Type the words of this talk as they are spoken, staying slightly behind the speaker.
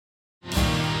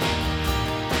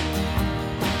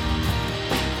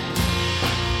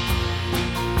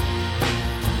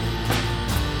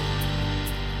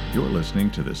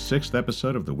listening to the 6th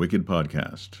episode of the Wicked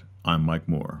Podcast. I'm Mike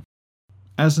Moore.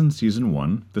 As in Season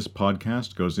 1, this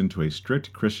podcast goes into a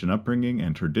strict Christian upbringing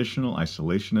and traditional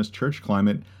isolationist church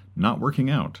climate not working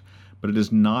out, but it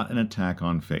is not an attack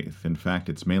on faith. In fact,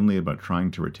 it's mainly about trying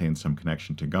to retain some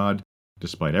connection to God,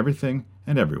 despite everything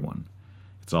and everyone.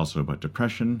 It's also about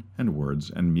depression and words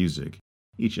and music.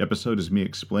 Each episode is me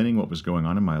explaining what was going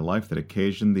on in my life that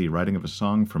occasioned the writing of a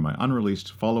song from my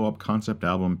unreleased follow-up concept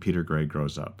album, Peter Gray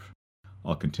Grows Up.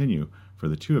 I'll continue for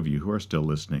the two of you who are still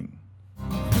listening.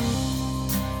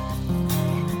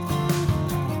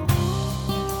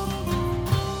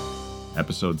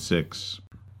 Episode 6,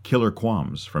 Killer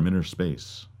Qualms from Inner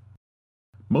Space.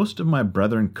 Most of my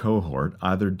brethren cohort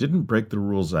either didn't break the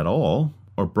rules at all,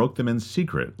 or broke them in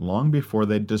secret long before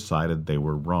they'd decided they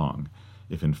were wrong,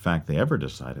 if in fact they ever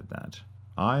decided that.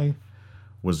 I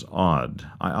was odd.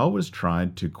 I always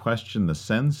tried to question the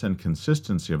sense and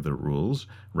consistency of the rules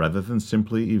rather than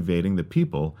simply evading the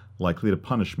people likely to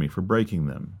punish me for breaking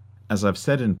them. As I've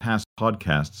said in past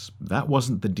podcasts, that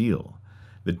wasn't the deal.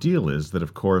 The deal is that,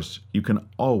 of course, you can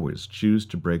always choose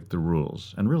to break the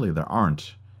rules, and really there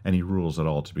aren't any rules at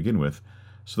all to begin with,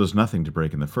 so there's nothing to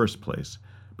break in the first place.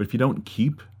 But if you don't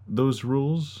keep those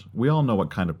rules, we all know what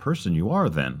kind of person you are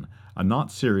then. A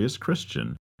not serious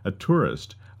Christian, a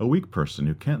tourist, a weak person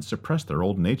who can't suppress their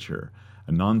old nature,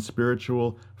 a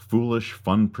non-spiritual, foolish,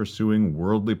 fun-pursuing,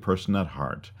 worldly person at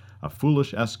heart, a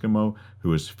foolish Eskimo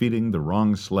who is feeding the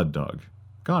wrong sled dog.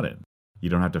 Got it. You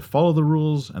don't have to follow the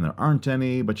rules, and there aren't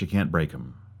any, but you can't break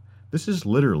them. This is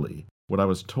literally what I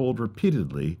was told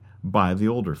repeatedly by the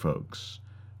older folks.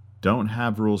 Don't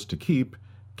have rules to keep,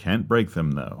 can't break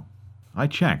them though. I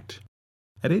checked.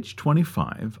 At age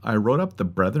 25, I wrote up the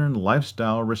Brethren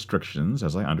lifestyle restrictions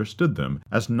as I understood them,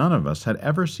 as none of us had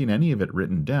ever seen any of it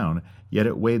written down, yet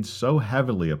it weighed so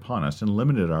heavily upon us and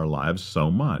limited our lives so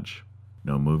much.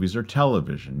 No movies or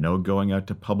television, no going out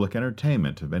to public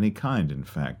entertainment of any kind, in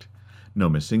fact. No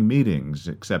missing meetings,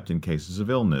 except in cases of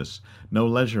illness. No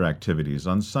leisure activities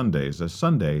on Sundays, as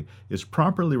Sunday is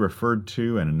properly referred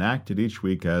to and enacted each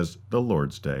week as the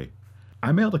Lord's Day.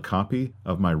 I mailed a copy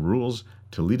of my rules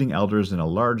to leading elders in a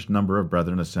large number of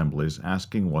Brethren assemblies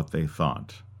asking what they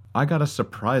thought. I got a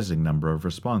surprising number of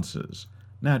responses.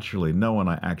 Naturally, no one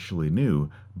I actually knew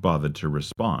bothered to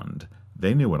respond.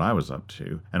 They knew what I was up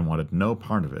to and wanted no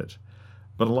part of it.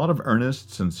 But a lot of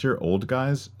earnest, sincere old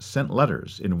guys sent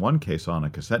letters, in one case on a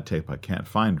cassette tape I can't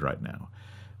find right now.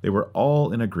 They were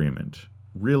all in agreement.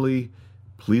 Really,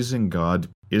 pleasing God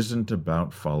isn't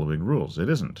about following rules. It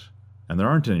isn't. And there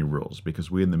aren't any rules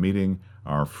because we in the meeting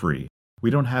are free. We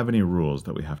don't have any rules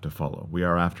that we have to follow. We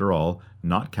are, after all,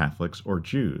 not Catholics or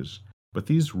Jews. But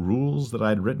these rules that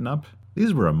I'd written up,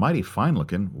 these were a mighty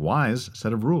fine-looking, wise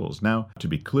set of rules. Now, to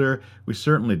be clear, we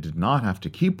certainly did not have to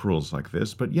keep rules like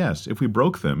this, but yes, if we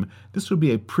broke them, this would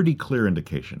be a pretty clear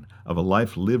indication of a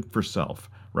life lived for self,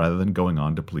 rather than going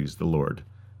on to please the Lord.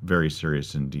 Very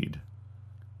serious indeed.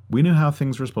 We knew how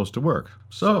things were supposed to work.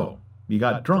 So, you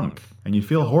got drunk, and you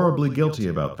feel horribly guilty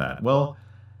about that. Well,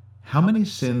 how many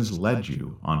sins led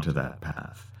you onto that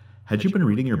path? Had you been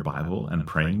reading your Bible and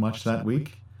praying much that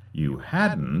week? You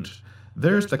hadn't.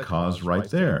 There's the cause right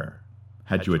there.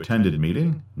 Had you attended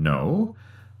meeting? No.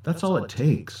 That's all it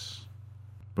takes.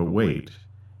 But wait,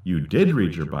 you did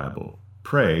read your Bible,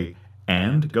 pray,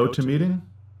 and go to meeting?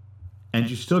 And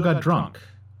you still got drunk.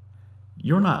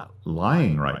 You're not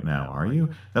lying right now, are you?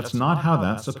 That's not how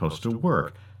that's supposed to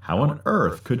work. How on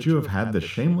earth could you have had the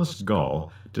shameless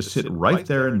gall to sit right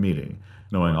there in meeting,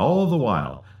 knowing all the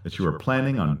while that you were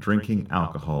planning on drinking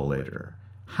alcohol later?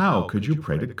 How could you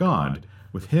pray to God,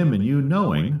 with Him and you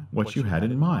knowing what you had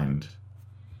in mind?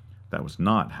 That was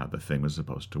not how the thing was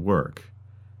supposed to work.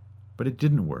 But it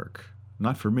didn't work.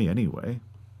 Not for me, anyway.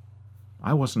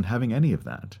 I wasn't having any of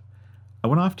that. I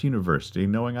went off to university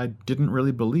knowing I didn't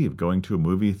really believe going to a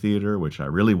movie theater, which I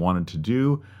really wanted to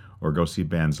do, or go see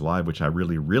bands live, which I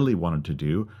really, really wanted to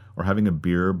do, or having a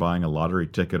beer, buying a lottery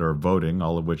ticket, or voting,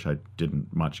 all of which I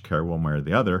didn't much care one way or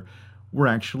the other, were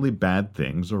actually bad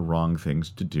things or wrong things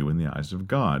to do in the eyes of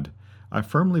God. I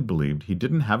firmly believed He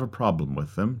didn't have a problem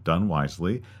with them, done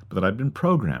wisely, but that I'd been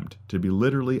programmed to be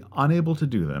literally unable to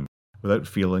do them without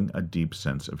feeling a deep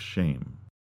sense of shame.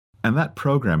 And that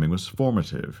programming was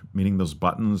formative, meaning those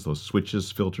buttons, those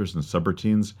switches, filters, and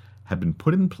subroutines had been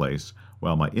put in place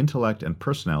while my intellect and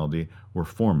personality were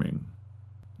forming.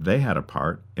 They had a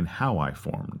part in how I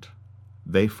formed.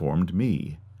 They formed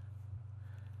me.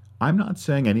 I'm not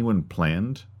saying anyone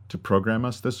planned to program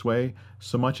us this way,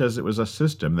 so much as it was a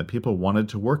system that people wanted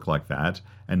to work like that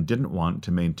and didn't want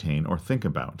to maintain or think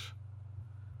about.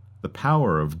 The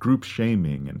power of group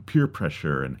shaming and peer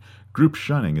pressure and group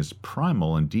shunning is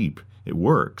primal and deep. It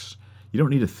works. You don't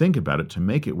need to think about it to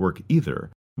make it work either.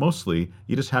 Mostly,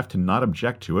 you just have to not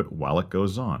object to it while it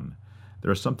goes on.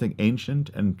 There is something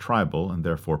ancient and tribal, and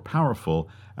therefore powerful,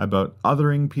 about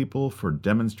othering people for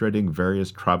demonstrating various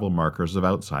tribal markers of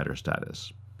outsider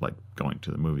status, like going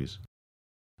to the movies.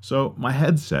 So my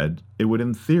head said it would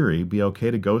in theory be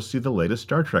okay to go see the latest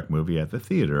Star Trek movie at the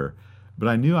theater, but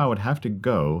I knew I would have to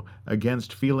go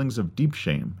against feelings of deep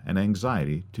shame and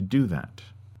anxiety to do that.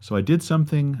 So I did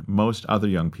something most other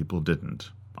young people didn't.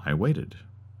 I waited.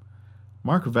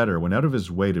 Mark Vetter went out of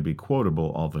his way to be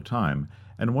quotable all the time,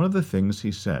 and one of the things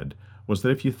he said was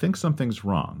that if you think something's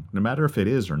wrong, no matter if it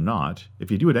is or not, if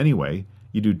you do it anyway,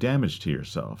 you do damage to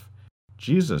yourself.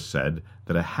 Jesus said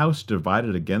that a house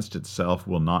divided against itself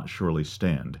will not surely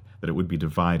stand, that it would be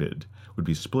divided, would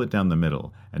be split down the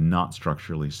middle, and not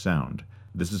structurally sound.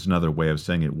 This is another way of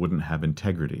saying it wouldn't have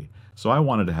integrity. So I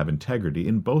wanted to have integrity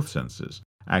in both senses,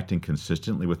 acting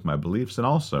consistently with my beliefs and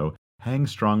also hang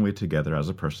strongly together as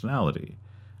a personality.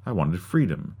 I wanted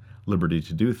freedom, liberty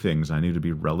to do things I knew to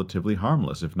be relatively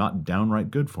harmless, if not downright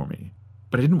good for me.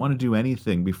 But I didn't want to do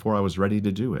anything before I was ready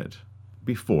to do it.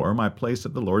 Before, my place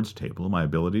at the Lord's table, my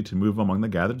ability to move among the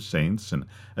gathered saints and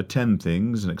attend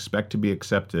things and expect to be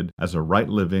accepted as a right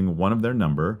living one of their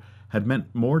number, had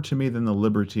meant more to me than the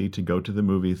liberty to go to the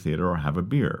movie theater or have a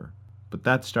beer. But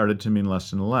that started to mean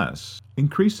less and less.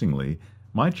 Increasingly,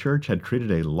 my church had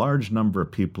treated a large number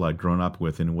of people I'd grown up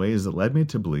with in ways that led me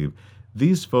to believe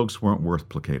these folks weren't worth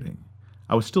placating.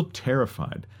 I was still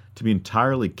terrified to be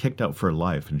entirely kicked out for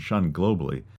life and shunned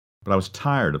globally, but I was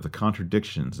tired of the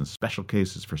contradictions and special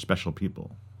cases for special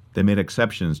people. They made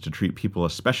exceptions to treat people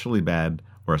especially bad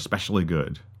or especially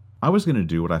good. I was going to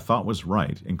do what I thought was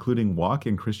right, including walk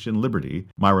in Christian liberty,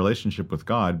 my relationship with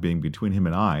God being between Him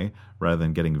and I, rather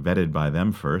than getting vetted by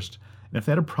them first. And if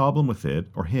they had a problem with it,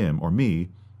 or him, or me,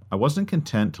 I wasn't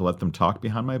content to let them talk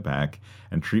behind my back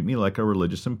and treat me like a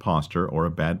religious imposter or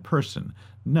a bad person.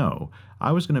 No,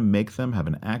 I was going to make them have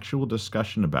an actual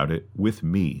discussion about it with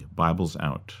me, Bibles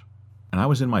out. And I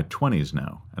was in my 20s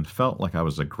now, and felt like I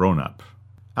was a grown-up.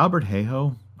 Albert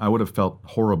Hayhoe, I would have felt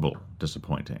horrible,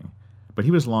 disappointing. But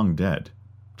he was long dead.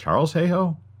 Charles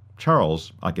Hayhoe?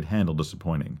 Charles, I could handle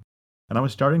disappointing. And I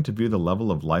was starting to view the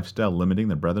level of lifestyle limiting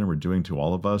the brethren were doing to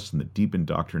all of us and the deep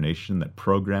indoctrination that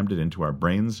programmed it into our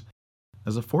brains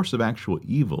as a force of actual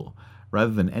evil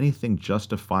rather than anything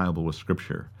justifiable with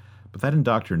Scripture. But that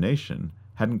indoctrination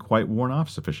hadn't quite worn off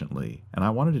sufficiently, and I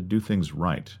wanted to do things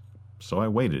right. So I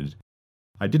waited.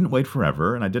 I didn't wait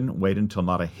forever, and I didn't wait until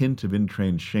not a hint of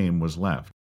entrained shame was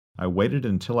left. I waited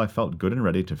until I felt good and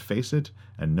ready to face it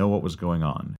and know what was going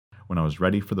on. When I was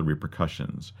ready for the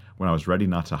repercussions, when I was ready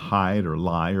not to hide or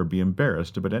lie or be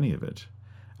embarrassed about any of it.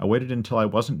 I waited until I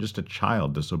wasn't just a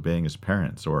child disobeying his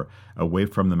parents or away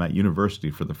from them at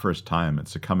university for the first time and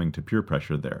succumbing to peer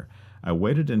pressure there. I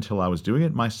waited until I was doing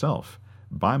it myself,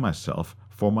 by myself,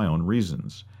 for my own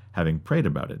reasons, having prayed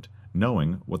about it,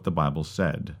 knowing what the Bible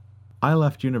said. I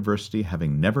left university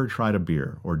having never tried a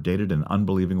beer or dated an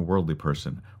unbelieving worldly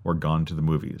person or gone to the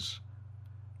movies.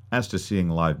 As to seeing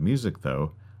live music,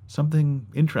 though, something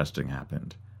interesting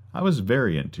happened. I was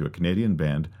very into a Canadian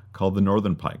band called the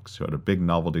Northern Pikes, who had a big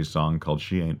novelty song called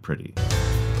She Ain't Pretty.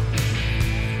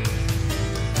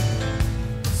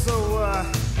 So,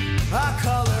 I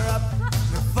called her up.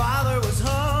 Her father was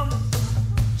home.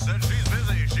 Said she's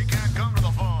busy, she can't come to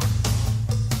the phone.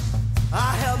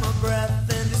 I held my breath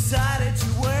and decided to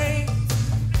wait.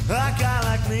 A guy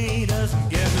like me doesn't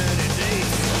get many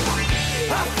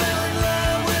dates. I fell in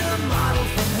love with a model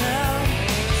from hell.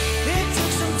 It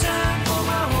took some time for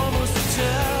my hormones to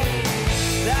tell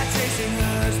that chasing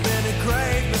her's been a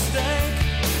great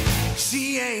mistake.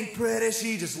 She ain't pretty,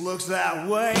 she just looks that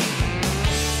way.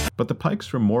 But the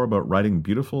Pikes were more about writing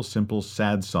beautiful, simple,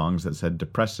 sad songs that said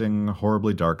depressing,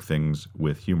 horribly dark things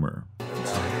with humor.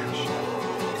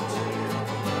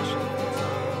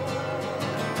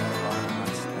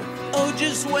 Oh,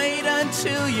 just wait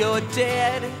until you're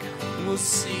dead. We'll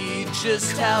see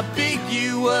just how big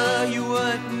you were. You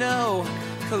weren't no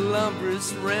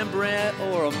Columbus, Rembrandt,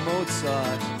 or a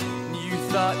Mozart. You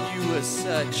thought you were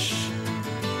such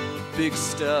big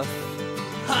stuff.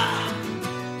 Ha!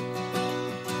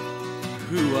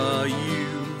 Who are you?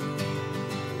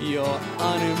 You're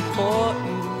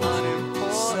unimportant,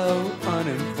 so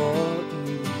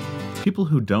unimportant. People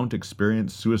who don't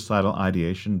experience suicidal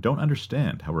ideation don't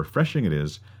understand how refreshing it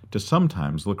is to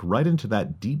sometimes look right into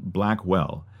that deep black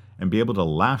well and be able to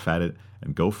laugh at it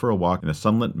and go for a walk in a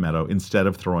sunlit meadow instead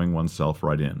of throwing oneself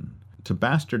right in. To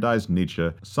bastardize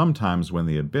Nietzsche, sometimes when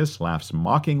the abyss laughs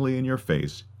mockingly in your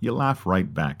face, you laugh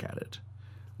right back at it.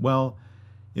 Well,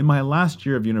 in my last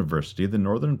year of university, the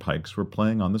Northern Pikes were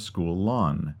playing on the school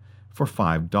lawn for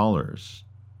 $5,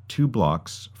 2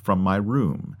 blocks from my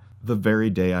room, the very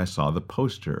day I saw the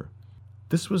poster.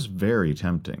 This was very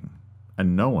tempting,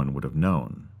 and no one would have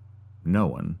known. No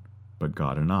one but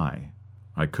God and I.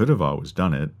 I could have always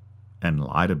done it, and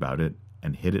lied about it,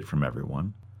 and hid it from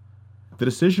everyone. The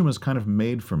decision was kind of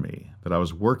made for me that I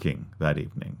was working that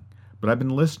evening, but I've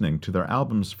been listening to their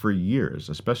albums for years,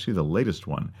 especially the latest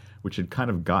one, which had kind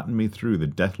of gotten me through the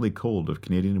deathly cold of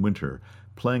Canadian winter,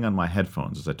 playing on my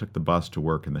headphones as I took the bus to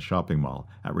work in the shopping mall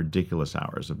at ridiculous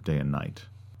hours of day and night.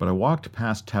 But I walked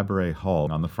past Tabaret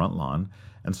Hall on the front lawn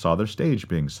and saw their stage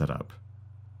being set up.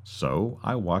 So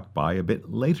I walked by a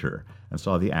bit later and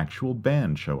saw the actual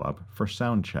band show up for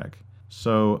sound check.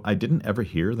 So I didn't ever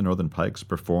hear the Northern Pikes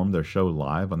perform their show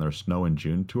live on their Snow in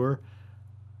June tour,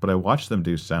 but I watched them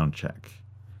do sound check.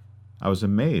 I was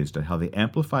amazed at how the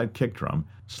amplified kick drum,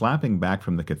 slapping back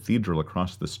from the cathedral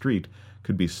across the street,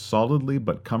 could be solidly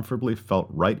but comfortably felt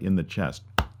right in the chest,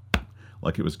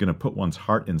 like it was going to put one's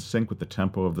heart in sync with the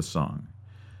tempo of the song.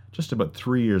 Just about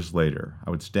 3 years later,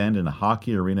 I would stand in a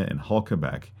hockey arena in Hull,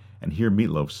 Quebec, and hear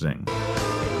Meatloaf sing.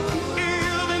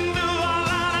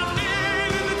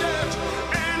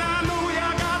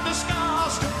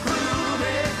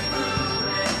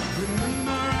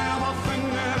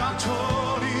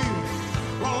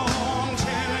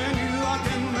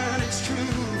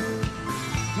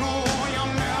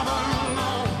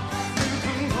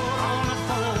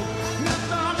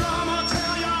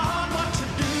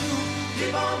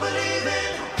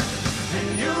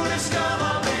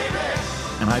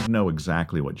 And I'd know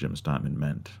exactly what Jim Steinman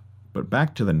meant. But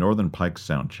back to the Northern Pikes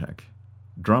soundcheck.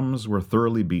 Drums were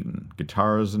thoroughly beaten,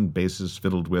 guitars and basses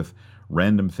fiddled with,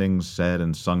 random things said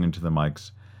and sung into the mics,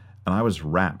 and I was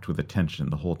rapt with attention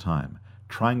the whole time,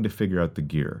 trying to figure out the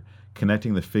gear,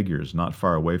 connecting the figures not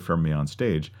far away from me on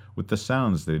stage with the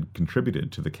sounds that had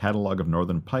contributed to the catalog of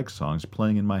Northern Pikes songs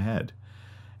playing in my head.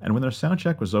 And when their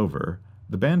soundcheck was over,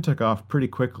 the band took off pretty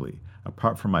quickly,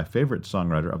 apart from my favorite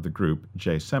songwriter of the group,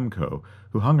 Jay Semko,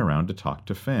 who hung around to talk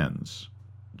to fans.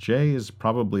 Jay is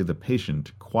probably the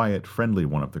patient, quiet, friendly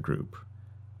one of the group.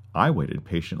 I waited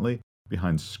patiently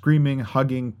behind screaming,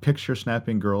 hugging,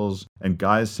 picture-snapping girls and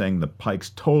guys saying the Pikes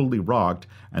totally rocked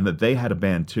and that they had a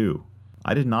band too.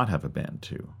 I did not have a band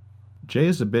too. Jay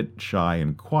is a bit shy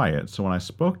and quiet, so when I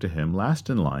spoke to him last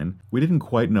in line, we didn't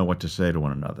quite know what to say to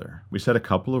one another. We said a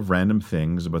couple of random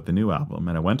things about the new album,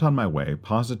 and I went on my way,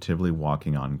 positively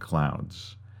walking on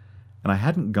clouds. And I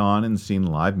hadn't gone and seen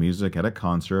live music at a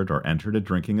concert, or entered a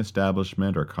drinking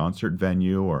establishment or concert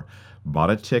venue, or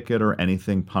bought a ticket or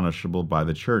anything punishable by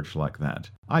the church like that.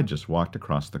 I just walked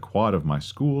across the quad of my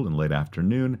school in late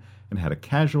afternoon and had a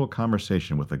casual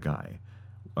conversation with a guy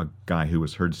who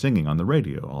was heard singing on the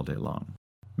radio all day long.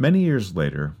 Many years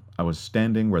later, I was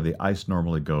standing where the ice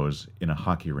normally goes in a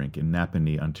hockey rink in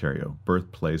Napanee, Ontario,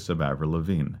 birthplace of Avril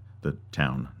Lavigne, the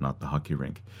town, not the hockey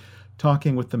rink,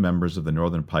 talking with the members of the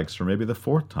Northern Pikes for maybe the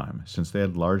 4th time, since they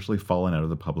had largely fallen out of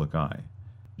the public eye.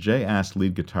 Jay asked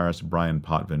lead guitarist Brian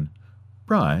Potvin,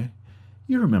 "Bri,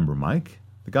 you remember Mike,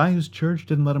 the guy whose church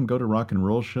didn't let him go to rock and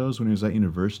roll shows when he was at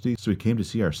university, so he came to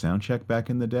see our sound check back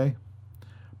in the day?"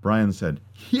 Brian said,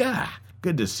 "Yeah,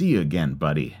 good to see you again,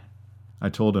 buddy." I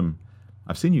told him,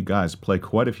 "I've seen you guys play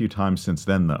quite a few times since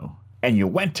then, though." "And you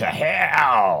went to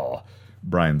hell,"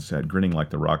 Brian said, grinning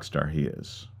like the rock star he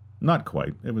is. Not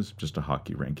quite. It was just a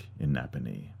hockey rink in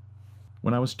Napanee.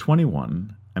 When I was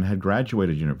 21 and had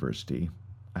graduated university,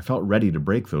 I felt ready to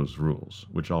break those rules,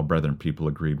 which all Brethren people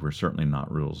agreed were certainly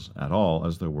not rules at all,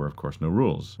 as there were, of course, no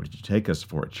rules. What did you take us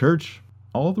for, a church?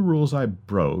 All the rules I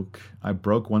broke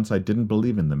once I didn't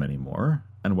believe in them anymore,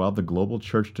 and while the global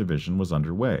church division was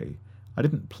underway. I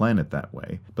didn't plan it that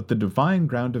way, but the divine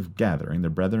ground of gathering the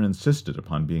brethren insisted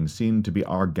upon being seen to be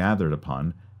our gathered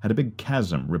upon had a big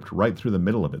chasm ripped right through the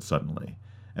middle of it suddenly,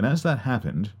 and as that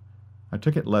happened, I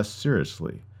took it less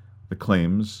seriously. The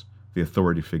claims, the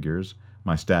authority figures,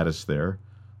 my status there,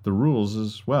 the rules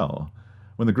as well.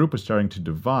 When the group was starting to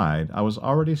divide, I was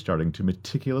already starting to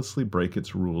meticulously break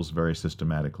its rules very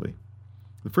systematically.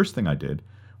 The first thing I did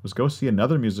was go see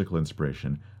another musical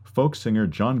inspiration, folk singer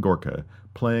John Gorka,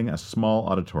 playing a small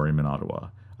auditorium in Ottawa.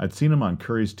 I'd seen him on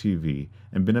Curry's TV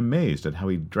and been amazed at how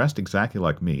he dressed exactly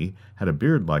like me, had a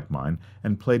beard like mine,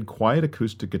 and played quiet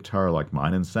acoustic guitar like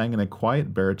mine and sang in a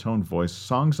quiet baritone voice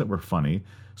songs that were funny,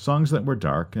 songs that were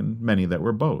dark, and many that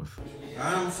were both.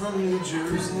 I'm from New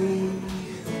Jersey.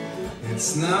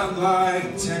 It's not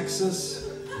like Texas,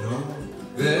 no.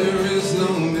 There is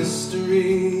no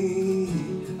mystery,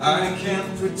 I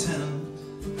can't pretend.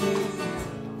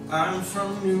 I'm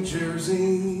from New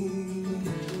Jersey,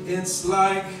 it's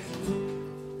like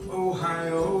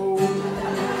Ohio,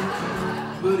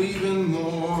 but even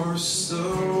more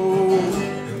so.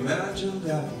 Imagine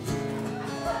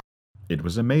that. It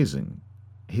was amazing.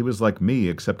 He was like me,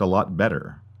 except a lot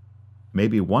better.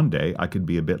 Maybe one day I could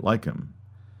be a bit like him.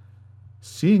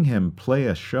 Seeing him play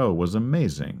a show was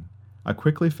amazing. I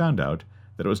quickly found out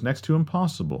that it was next to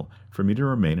impossible for me to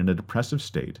remain in a depressive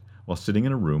state while sitting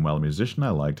in a room while a musician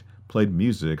I liked played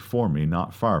music for me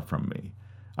not far from me.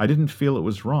 I didn't feel it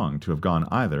was wrong to have gone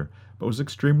either, but was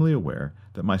extremely aware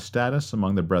that my status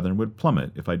among the brethren would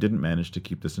plummet if I didn't manage to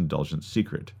keep this indulgence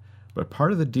secret. But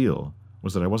part of the deal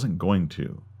was that I wasn't going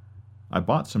to. I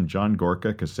bought some John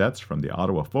Gorka cassettes from the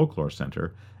Ottawa Folklore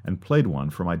Centre and played one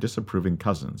for my disapproving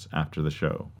cousins after the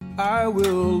show. I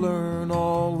will learn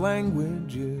all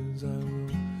languages, I will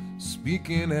speak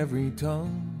in every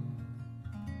tongue,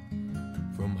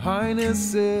 from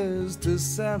highnesses to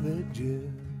savages,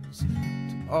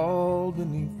 to all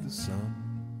beneath the sun.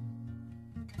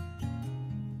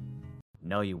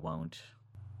 No, you won't.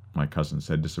 My cousin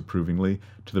said disapprovingly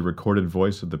to the recorded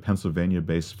voice of the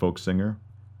Pennsylvania-based folk singer.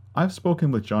 I've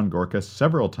spoken with John Gorka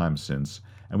several times since,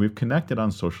 and we've connected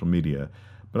on social media,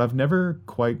 but I've never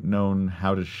quite known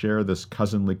how to share this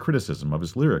cousinly criticism of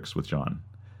his lyrics with John.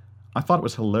 I thought it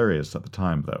was hilarious at the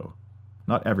time, though.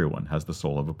 Not everyone has the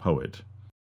soul of a poet.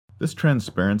 This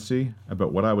transparency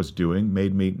about what I was doing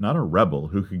made me not a rebel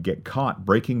who could get caught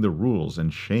breaking the rules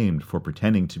and shamed for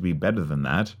pretending to be better than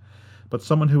that, but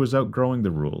someone who was outgrowing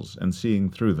the rules and seeing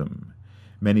through them.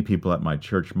 Many people at my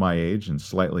church my age and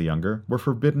slightly younger were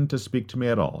forbidden to speak to me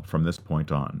at all from this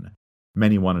point on.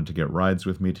 Many wanted to get rides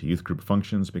with me to youth group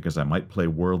functions because I might play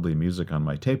worldly music on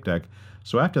my tape deck,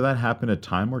 so after that happened a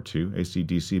time or two,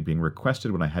 AC/DC being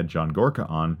requested when I had John Gorka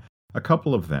on, a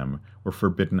couple of them were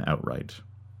forbidden outright.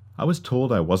 I was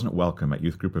told I wasn't welcome at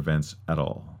youth group events at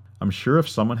all. I'm sure if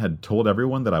someone had told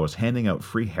everyone that I was handing out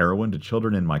free heroin to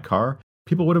children in my car,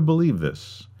 people would have believed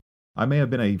this. I may have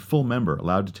been a full member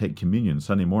allowed to take communion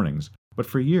Sunday mornings, but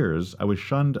for years I was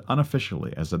shunned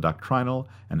unofficially as a doctrinal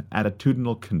and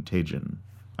attitudinal contagion.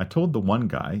 I told the one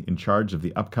guy in charge of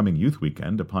the upcoming youth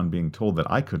weekend, upon being told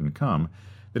that I couldn't come,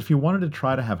 that if he wanted to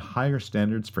try to have higher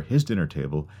standards for his dinner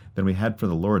table than we had for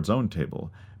the Lord's own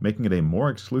table, making it a more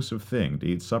exclusive thing to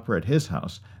eat supper at his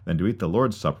house than to eat the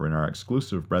Lord's Supper in our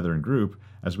exclusive brethren group,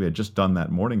 as we had just done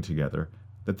that morning together,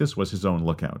 that this was his own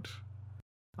lookout.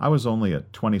 I was only a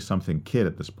 20-something kid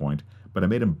at this point, but I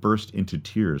made him burst into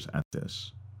tears at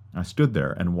this. I stood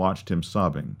there and watched him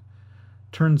sobbing.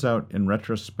 Turns out, in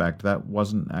retrospect, that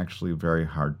wasn't actually very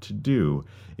hard to do.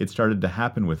 It started to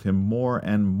happen with him more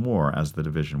and more as the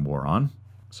division wore on.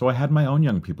 So I had my own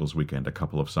Young People's Weekend a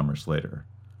couple of summers later.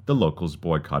 The locals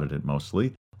boycotted it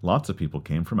mostly. Lots of people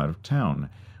came from out of town.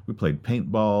 We played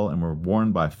paintball and were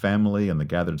warned by family and the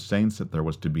gathered saints that there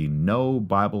was to be no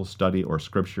Bible study or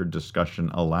scripture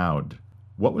discussion allowed.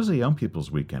 What was a Young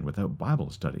People's Weekend without Bible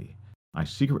study? I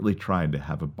secretly tried to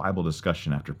have a Bible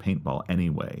discussion after paintball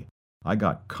anyway. I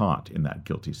got caught in that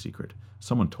guilty secret.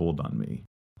 Someone told on me.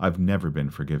 I've never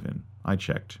been forgiven. I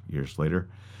checked years later.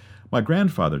 My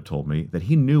grandfather told me that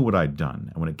he knew what I'd done,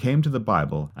 and when it came to the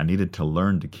Bible, I needed to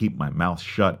learn to keep my mouth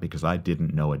shut because I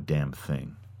didn't know a damn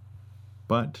thing.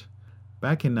 But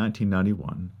back in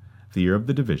 1991, the year of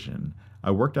the division,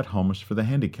 I worked at Homes for the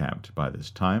Handicapped by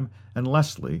this time, and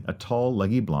Leslie, a tall,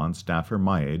 leggy blonde staffer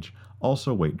my age,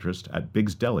 also waitressed at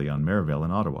Big's Deli on Merivale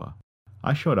in Ottawa.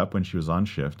 I showed up when she was on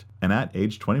shift, and at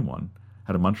age 21,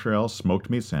 had a Montreal smoked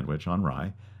meat sandwich on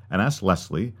rye, and asked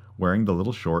Leslie, wearing the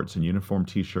little shorts and uniform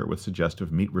t-shirt with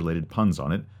suggestive meat-related puns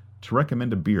on it, to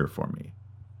recommend a beer for me.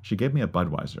 She gave me a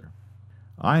Budweiser.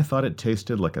 I thought it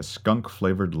tasted like a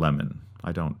skunk-flavored lemon.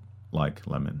 I don't like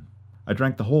lemon. I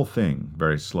drank the whole thing,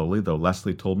 very slowly, though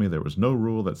Leslie told me there was no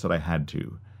rule that said I had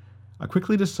to. I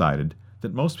quickly decided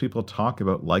that most people talk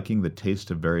about liking the taste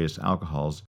of various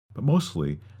alcohols, but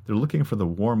mostly they're looking for the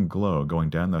warm glow going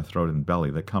down their throat and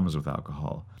belly that comes with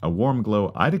alcohol. A warm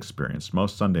glow I'd experienced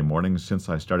most Sunday mornings since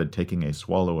I started taking a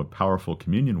swallow of powerful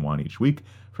communion wine each week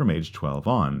from age 12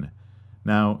 on.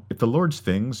 Now, if the Lord's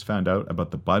Things found out about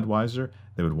the Budweiser,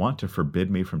 they would want to forbid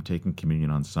me from taking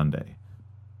communion on Sunday.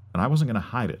 And I wasn't going to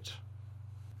hide it.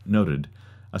 Noted,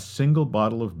 a single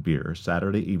bottle of beer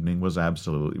Saturday evening was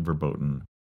absolutely verboten,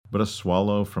 but a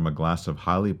swallow from a glass of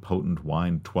highly potent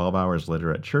wine 12 hours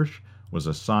later at church was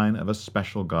a sign of a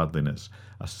special godliness,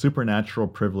 a supernatural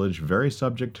privilege very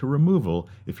subject to removal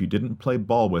if you didn't play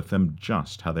ball with them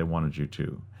just how they wanted you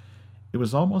to. It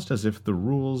was almost as if the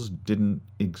rules didn't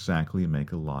exactly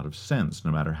make a lot of sense,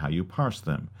 no matter how you parse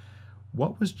them.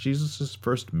 What was Jesus'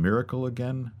 first miracle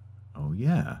again? Oh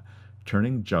yeah,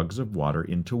 turning jugs of water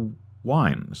into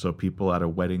wine so people at a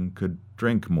wedding could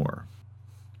drink more.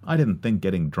 I didn't think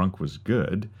getting drunk was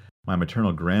good. My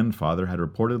maternal grandfather had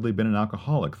reportedly been an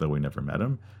alcoholic, though we never met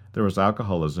him. There was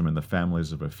alcoholism in the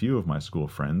families of a few of my school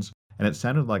friends, and it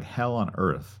sounded like hell on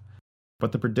earth.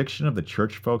 But the prediction of the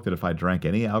church folk that if I drank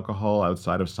any alcohol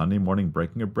outside of Sunday morning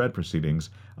breaking of bread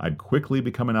proceedings, I'd quickly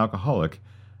become an alcoholic,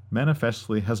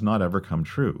 manifestly has not ever come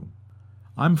true.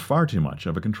 I'm far too much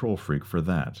of a control freak for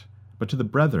that. But to the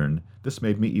brethren, this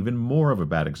made me even more of a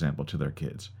bad example to their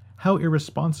kids. How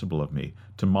irresponsible of me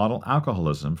to model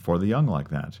alcoholism for the young like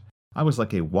that. I was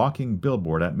like a walking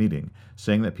billboard at meeting,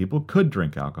 saying that people could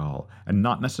drink alcohol and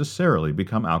not necessarily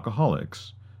become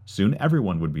alcoholics. Soon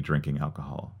everyone would be drinking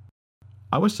alcohol.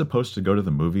 I was supposed to go to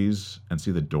the movies and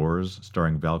see The Doors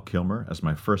starring Val Kilmer as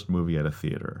my first movie at a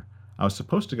theater. I was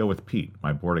supposed to go with Pete,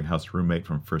 my boarding house roommate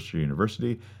from first year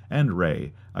university, and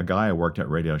Ray, a guy I worked at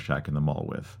Radio Shack in the mall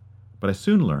with. But I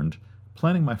soon learned,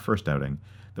 planning my first outing,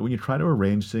 that when you try to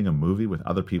arrange seeing a movie with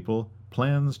other people,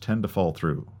 plans tend to fall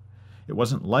through. It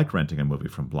wasn't like renting a movie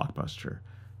from Blockbuster.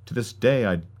 To this day,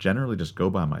 I generally just go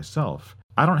by myself.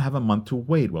 I don't have a month to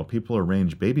wait while people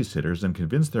arrange babysitters and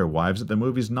convince their wives that the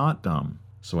movie's not dumb.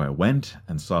 So I went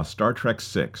and saw Star Trek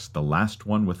VI, the last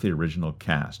one with the original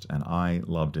cast, and I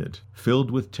loved it.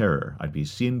 Filled with terror, I'd be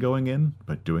seen going in,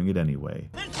 but doing it anyway.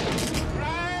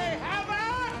 Cry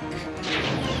havoc!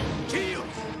 Kill!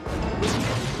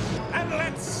 And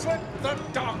let's slip the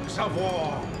dogs of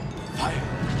war! Fire!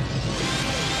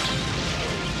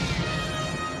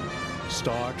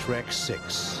 Star Trek VI,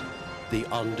 The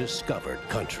Undiscovered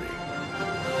Country.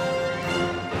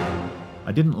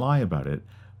 I didn't lie about it,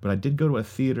 but I did go to a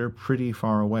theater pretty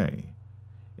far away.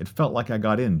 It felt like I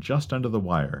got in just under the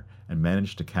wire and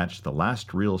managed to catch the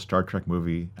last real Star Trek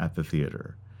movie at the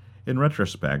theater. In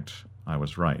retrospect, I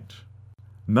was right.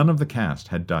 None of the cast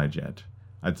had died yet.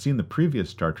 I'd seen the previous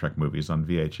Star Trek movies on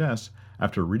VHS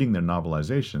after reading their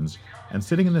novelizations, and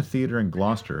sitting in the theater in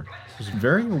Gloucester, was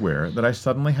very aware that I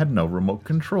suddenly had no remote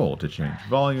control to change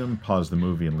volume, pause the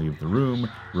movie and leave the room,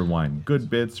 rewind good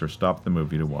bits, or stop the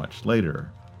movie to watch later.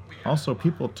 Also,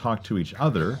 people talked to each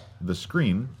other, the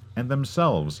screen, and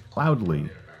themselves, loudly.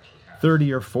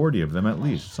 30 or 40 of them at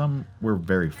least. Some were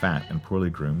very fat and poorly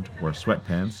groomed, wore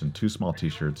sweatpants and too small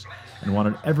t-shirts, and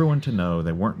wanted everyone to know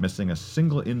they weren't missing a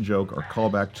single in-joke or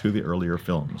callback to the earlier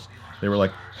films. They were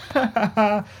like, "Ha ha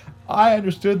ha, I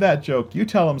understood that joke, you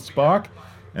tell 'em, Spock."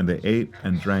 And they ate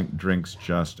and drank drinks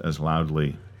just as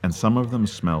loudly, and some of them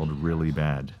smelled really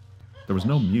bad. There was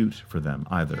no mute for them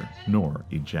either, nor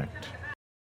eject.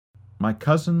 My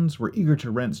cousins were eager to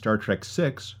rent Star Trek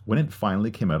VI when it finally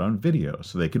came out on video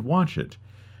so they could watch it.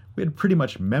 We had pretty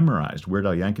much memorized Weird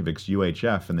Al Yankovic's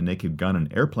UHF and the Naked Gun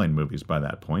and Airplane movies by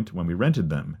that point when we rented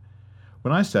them.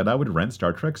 When I said I would rent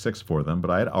Star Trek VI for them,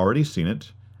 but I had already seen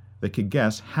it, they could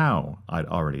guess how I'd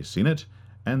already seen it,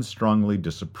 and strongly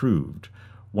disapproved,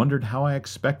 wondered how I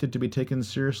expected to be taken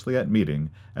seriously at meeting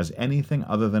as anything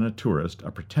other than a tourist,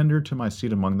 a pretender to my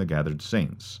seat among the gathered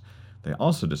saints. They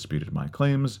also disputed my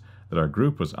claims that our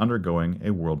group was undergoing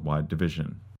a worldwide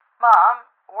division. Mom,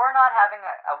 we're not having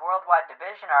a worldwide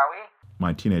division, are we?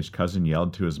 My teenage cousin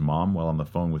yelled to his mom while on the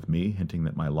phone with me, hinting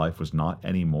that my life was not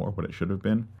any more what it should have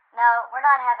been. No, we're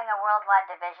not having a worldwide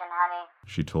division, honey.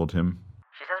 She told him.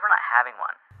 She says we're not having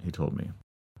one. He told me.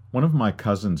 One of my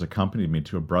cousins accompanied me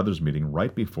to a brothers meeting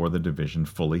right before the division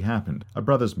fully happened. A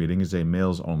brothers meeting is a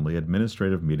males-only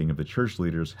administrative meeting of the church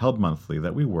leaders held monthly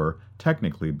that we were,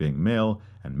 technically being male,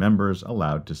 and members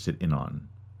allowed to sit in on.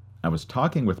 I was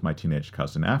talking with my teenage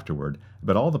cousin afterward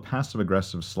about all the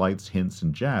passive-aggressive slights, hints,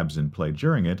 and jabs in play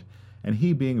during it, and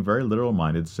he, being very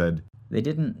literal-minded, said, "They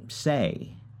didn't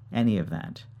say any of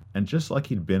that." And just like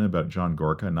he'd been about John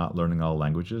Gorka not learning all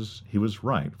languages, he was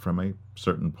right from a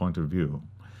certain point of view.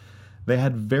 They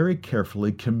had very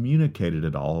carefully communicated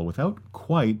it all without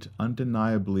quite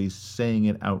undeniably saying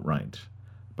it outright.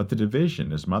 But the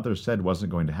division, as Mother said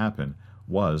wasn't going to happen,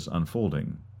 was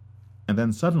unfolding. And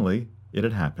then suddenly, it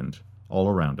had happened, all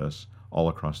around us, all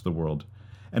across the world.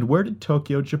 And where did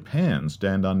Tokyo, Japan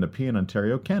stand on Nepean,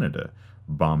 Ontario, Canada?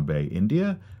 Bombay,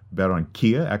 India?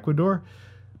 Barranquilla, Ecuador?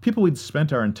 People we'd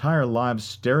spent our entire lives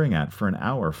staring at for an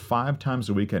hour 5 times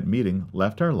a week at meeting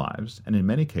left our lives, and in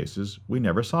many cases, we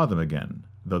never saw them again,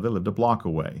 though they lived a block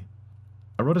away.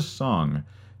 I wrote a song,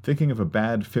 thinking of a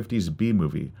bad 50s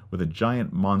B-movie with a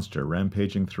giant monster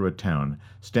rampaging through a town,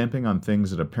 stamping on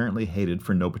things it apparently hated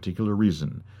for no particular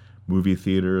reason. Movie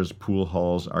theaters, pool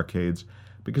halls, arcades,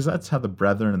 because that's how the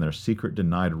brethren and their secret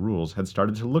denied rules had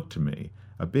started to look to me,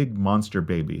 a big monster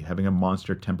baby having a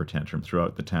monster temper tantrum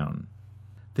throughout the town.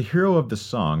 The hero of the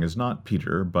song is not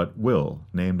Peter, but Will,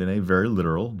 named in a very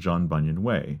literal John Bunyan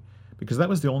way, because that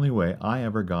was the only way I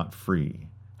ever got free.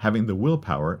 Having the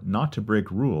willpower not to break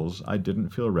rules I didn't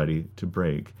feel ready to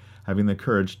break, having the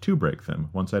courage to break them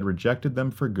once I'd rejected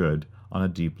them for good on a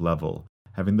deep level,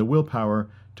 having the willpower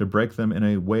to break them in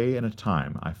a way and a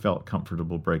time I felt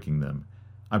comfortable breaking them.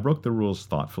 I broke the rules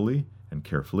thoughtfully and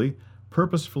carefully,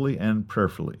 purposefully and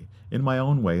prayerfully, in my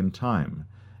own way and time,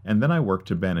 and then I worked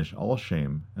to banish all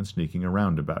shame and sneaking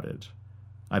around about it.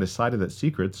 I decided that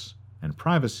secrets and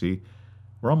privacy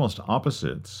were almost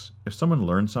opposites. If someone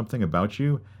learned something about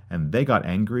you and they got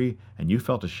angry and you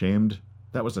felt ashamed,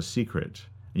 that was a secret,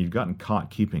 and you'd gotten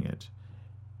caught keeping it.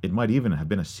 It might even have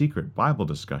been a secret Bible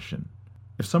discussion.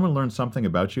 If someone learned something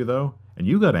about you, though, and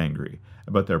you got angry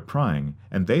about their prying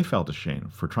and they felt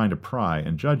ashamed for trying to pry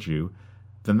and judge you,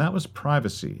 then that was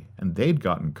privacy, and they'd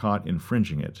gotten caught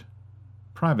infringing it.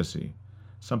 Privacy,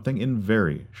 something in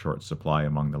very short supply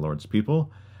among the Lord's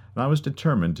people, and I was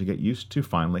determined to get used to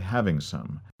finally having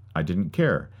some. I didn't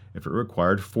care if it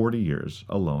required 40 years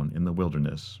alone in the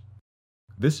wilderness.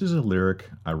 This is a lyric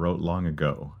I wrote long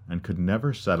ago and could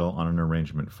never settle on an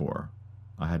arrangement for.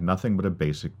 I had nothing but a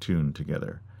basic tune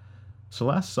together. So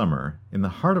last summer, in the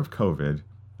heart of COVID,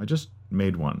 I just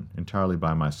made one entirely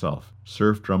by myself.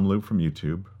 Surf drum loop from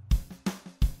YouTube.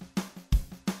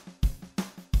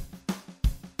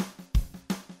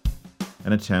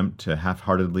 An attempt to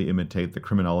half-heartedly imitate the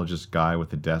criminologist guy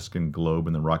with the desk and globe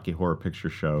in the Rocky Horror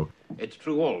Picture Show. It's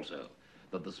true also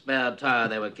that the spare tire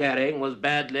they were carrying was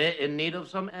badly in need of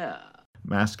some air.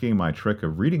 Masking my trick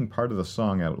of reading part of the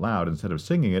song out loud instead of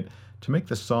singing it to make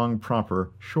the song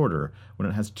proper shorter when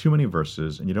it has too many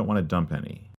verses and you don't want to dump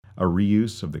any. A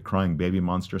reuse of the crying baby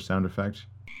monster sound effect.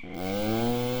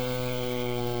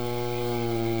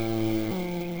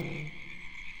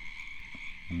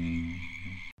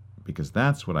 Because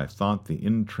that's what I thought the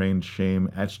entrained shame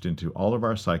etched into all of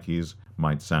our psyches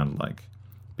might sound like.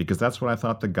 Because that's what I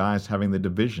thought the guys having the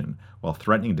division while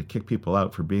threatening to kick people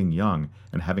out for being young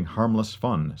and having harmless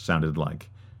fun sounded like.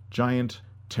 Giant,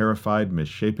 terrified,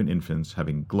 misshapen infants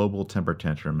having global temper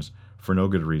tantrums for no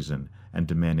good reason and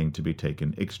demanding to be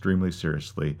taken extremely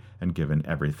seriously and given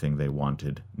everything they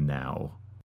wanted now.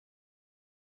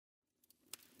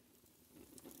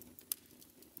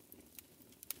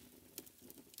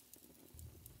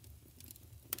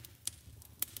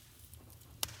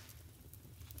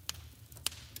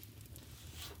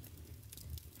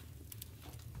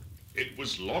 It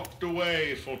was locked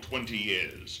away for 20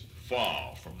 years,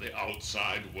 far from the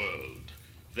outside world.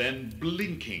 Then,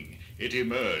 blinking, it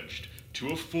emerged to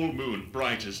a full moon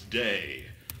bright as day.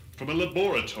 From a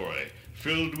laboratory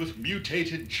filled with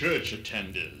mutated church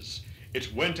attenders,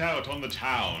 it went out on the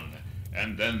town,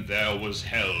 and then there was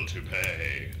hell to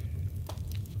pay.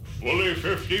 Fully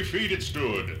 50 feet it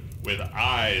stood, with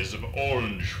eyes of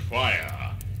orange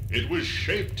fire. It was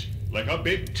shaped like a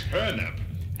big turnip,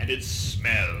 and its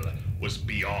smell was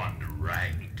beyond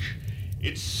rank.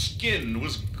 Its skin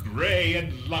was gray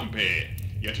and lumpy,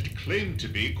 yet it claimed to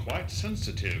be quite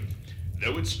sensitive,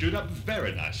 though it stood up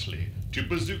very nicely to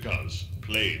bazookas,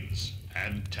 planes,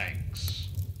 and tanks.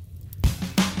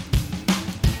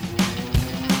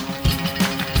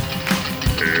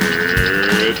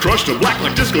 It crushed a black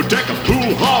like discotheque, a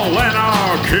pool hall, and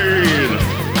arcade.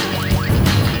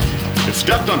 It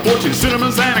stepped on 14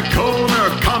 cinemas and a corner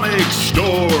comic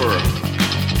store.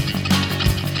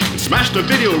 It smashed a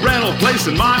video rental place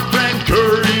in my friend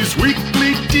Curry's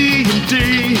weekly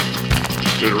D&D.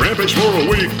 It rampaged for a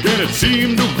week and it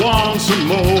seemed to want some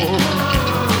more.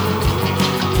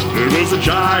 It was a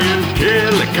giant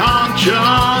killer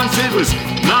conscience, it was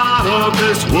not of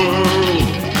this world.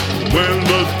 When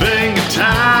the thing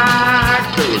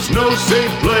attacked, there was no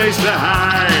safe place to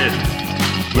hide.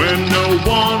 When no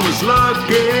one was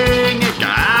looking, it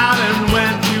got out and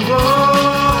went to war.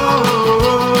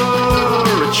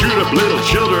 It chewed up little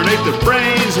children, ate their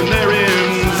brains and their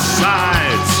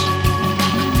insides.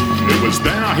 It was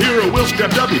then our hero Will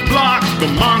stepped up, he blocked the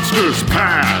monster's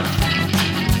path.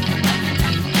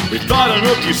 We thought in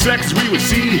a few seconds we would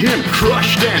see him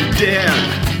crushed and dead.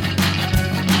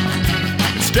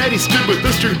 Instead he stood with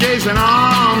blistered gaze and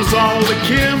arms all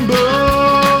akimbo.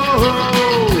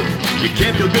 You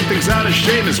can't feel good things out of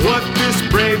shame is what this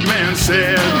brave man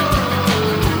said.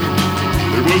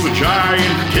 It was a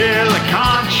giant killer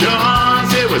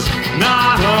conscience, it was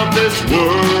not of this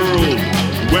world.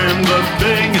 When the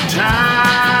thing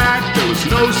attacked, there was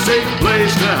no safe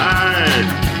place to hide.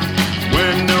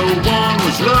 When no one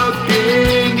was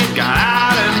looking, it got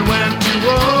out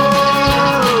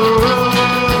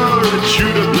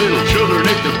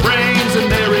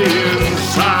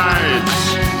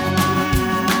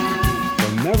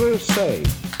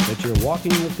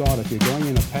thought if you're going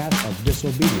in a path of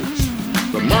disobedience.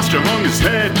 The monster hung his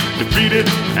head, defeated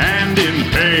and in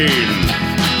pain.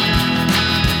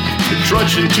 It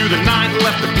trudged into the night,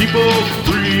 left the people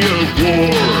free of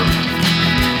war.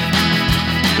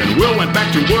 Then Will went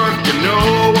back to work and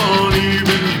no one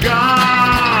even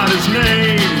got his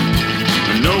name.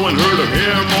 And no one heard of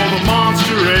him or the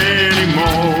monster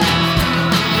anymore.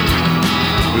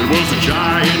 It was a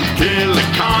giant killer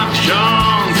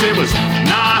conscience. It was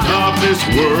not of this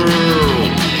world.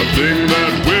 A thing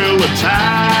that will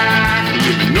attack,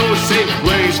 leaving no safe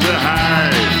place to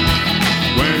hide.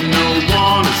 When no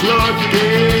one is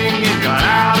looking, it got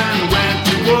out and went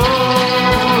to war.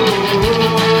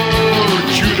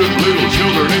 Chewed up little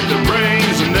children, ate their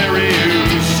brains and their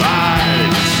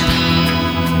insides.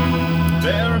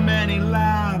 There are many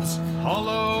labs all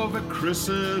over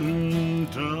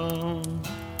Christendom,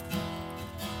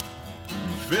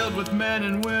 filled with men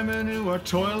and women who are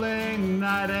toiling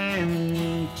night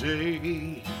and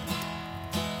day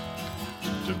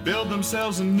to build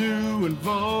themselves a new and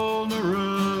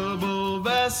vulnerable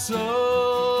vessel,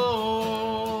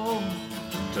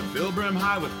 to fill brim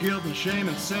high with guilt and shame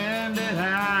and send it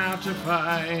out to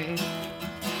fight,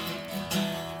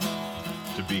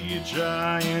 to be a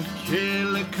giant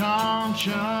killer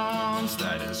conscience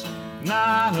that is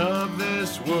not of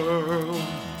this world.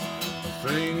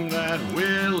 Thing that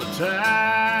will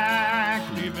attack,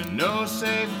 leaving no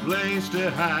safe place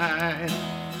to hide.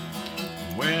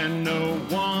 When no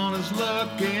one is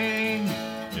looking,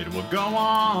 it will go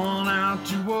on out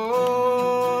to war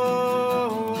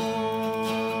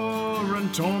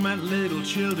and torment little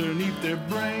children, eat their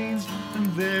brains and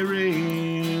their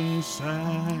insides.